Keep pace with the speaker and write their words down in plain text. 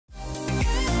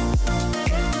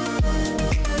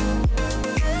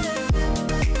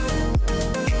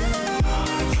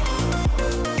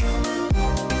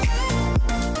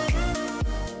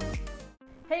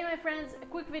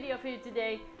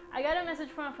today. I got a message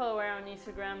from a follower on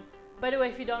Instagram. By the way,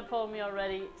 if you don't follow me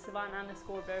already,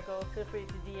 Savan_Berko, feel free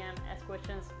to DM, ask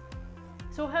questions.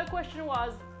 So her question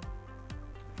was,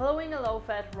 following a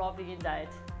low-fat raw vegan diet,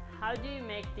 how do you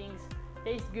make things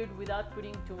taste good without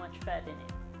putting too much fat in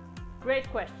it? Great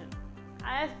question.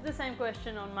 I asked the same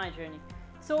question on my journey.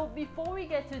 So before we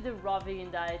get to the raw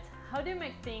vegan diet, how do you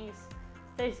make things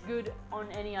taste good on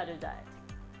any other diet?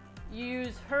 You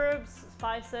use herbs,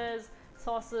 spices,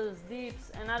 sauces,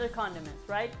 dips, and other condiments,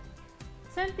 right?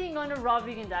 Same thing on a raw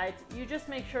vegan diet, you just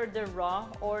make sure they're raw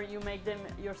or you make them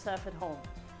yourself at home.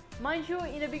 Mind you,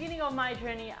 in the beginning of my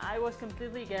journey, I was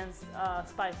completely against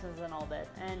spices and all that,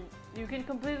 and you can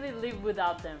completely live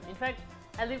without them. In fact,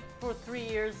 I lived for 3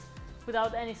 years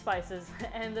without any spices,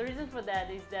 and the reason for that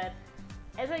is that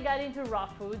as I got into raw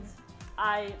foods,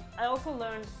 I also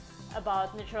learned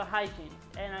about natural hygiene,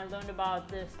 and I learned about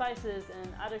the spices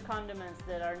and other condiments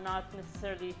that are not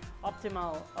necessarily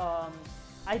optimal,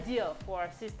 ideal for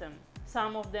our system.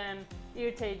 Some of them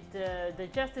irritate the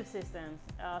digestive system,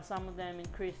 some of them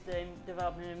increase the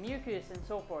development of mucus and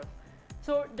so forth.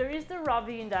 So there is the raw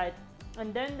vegan diet,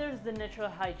 and then there's the natural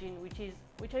hygiene,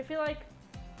 which I feel like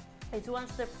it's one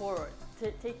step forward,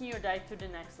 taking your diet to the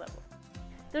next level.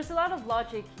 There's a lot of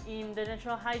logic in the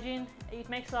natural hygiene. It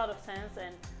makes a lot of sense,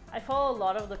 and I follow a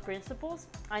lot of the principles.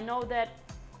 I know that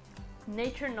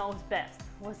nature knows best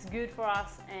what's good for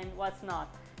us and what's not.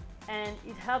 And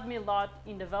it helped me a lot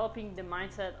in developing the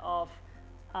mindset of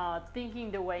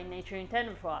thinking the way nature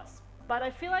intended for us. But I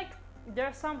feel like there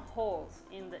are some holes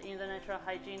in the natural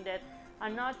hygiene that are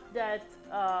not that,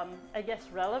 I guess,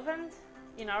 relevant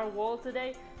in our world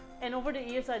today. And over the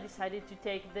years, I decided to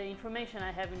take the information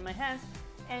I have in my hands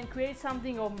and create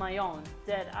something of my own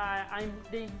that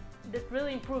that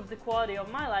really improved the quality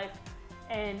of my life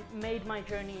and made my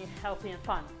journey healthy and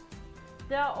fun.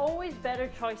 There are always better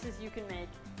choices you can make,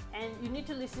 and you need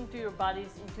to listen to your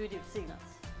body's intuitive signals.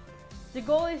 The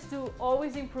goal is to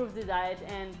always improve the diet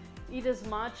and eat as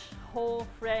much whole,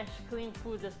 fresh, clean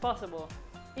foods as possible.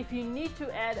 If you need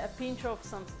to add a pinch of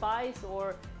some spice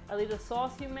or a little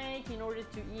sauce you make in order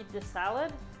to eat the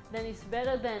salad, then it's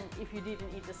better than if you didn't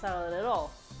eat the salad at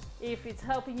all. If it's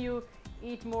helping you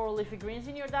eat more leafy greens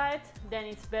in your diet, then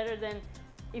it's better than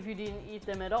if you didn't eat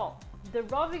them at all. The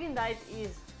raw vegan diet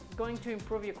is going to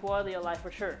improve your quality of life for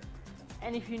sure.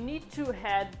 And if you need to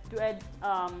add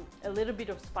a little bit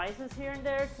of spices here and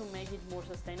there to make it more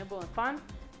sustainable and fun,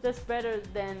 that's better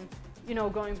than, you know,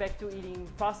 going back to eating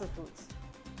processed foods.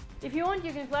 If you want,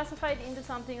 you can classify it into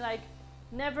something like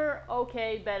never,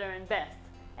 okay, better, and best.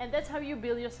 And that's how you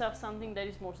build yourself something that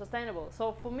is more sustainable.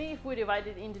 So for me, if we divide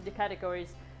it into the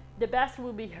categories, the best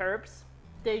will be herbs.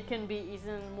 They can be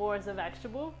eaten more as a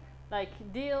vegetable, like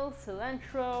dill,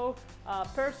 cilantro,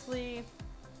 parsley,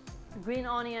 green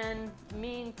onion,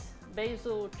 mint,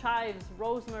 basil, chives,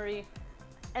 rosemary.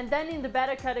 And then in the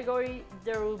better category,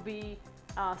 there will be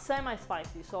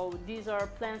semi-spicy. So these are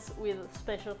plants with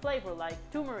special flavor like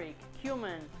turmeric,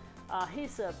 cumin,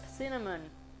 hyssop, cinnamon.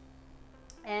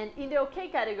 And in the okay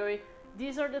category,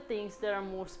 these are the things that are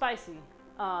more spicy,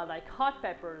 like hot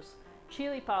peppers,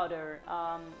 chili powder,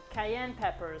 cayenne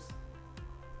peppers.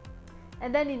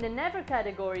 And then in the never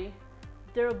category,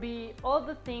 there will be all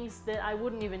the things that I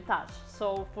wouldn't even touch.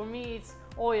 So for me, it's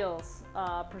oils,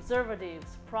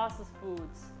 preservatives, processed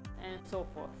foods, and so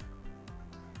forth.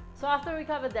 So after we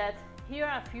covered that, here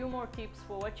are a few more tips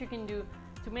for what you can do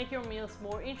to make your meals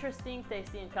more interesting,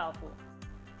 tasty, and colorful.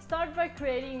 Start by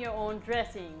creating your own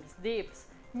dressings, dips.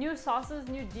 New sauces,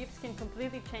 new dips can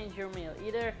completely change your meal,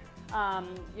 either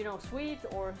you know, sweet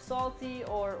or salty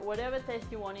or whatever taste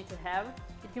you want it to have.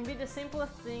 It can be the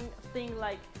simplest thing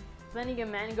like blending a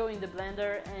mango in the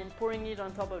blender and pouring it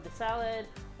on top of the salad,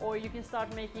 or you can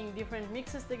start making different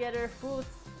mixes together,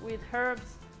 fruits with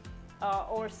herbs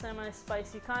or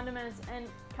semi-spicy condiments, and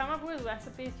come up with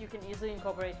recipes you can easily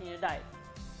incorporate in your diet.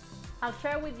 I'll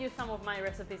share with you some of my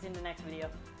recipes in the next video.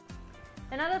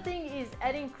 Another thing is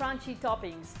adding crunchy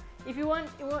toppings. If you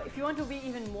want to be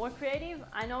even more creative,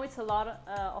 I know it's a lot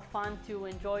of fun to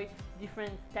enjoy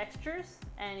different textures,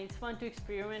 and it's fun to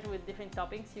experiment with different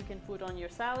toppings you can put on your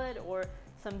salad or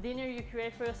some dinner you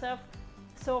create for yourself.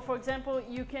 So for example,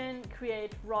 you can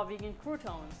create raw vegan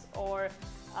croutons, or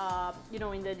you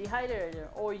know, in the dehydrator,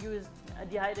 or use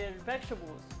dehydrated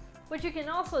vegetables. What you can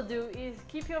also do is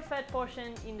keep your fat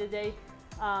portion in the day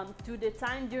to the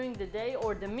time during the day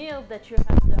or the meal that you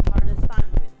have the hardest time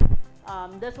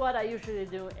with. That's what I usually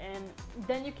do, and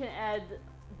then you can add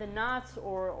the nuts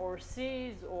or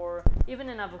seeds or even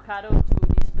an avocado to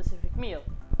this specific meal.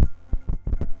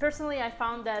 Personally, I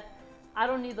found that I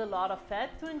don't need a lot of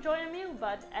fat to enjoy a meal,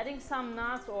 but adding some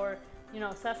nuts or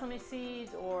sesame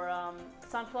seeds or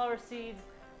sunflower seeds,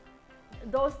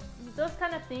 those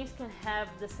kind of things can have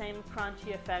the same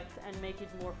crunchy effect and make it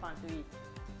more fun to eat.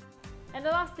 And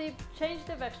the last tip, change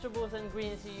the vegetables and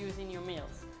greens you use in your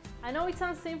meals. I know it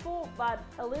sounds simple, but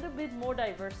a little bit more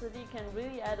diversity can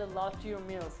really add a lot to your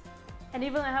meals and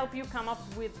even help you come up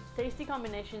with tasty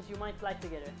combinations you might like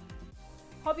together.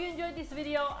 Hope you enjoyed this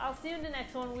video. I'll see you in the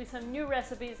next one with some new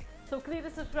recipes, so click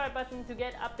the subscribe button to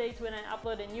get updates when I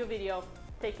upload a new video.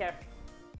 Take care.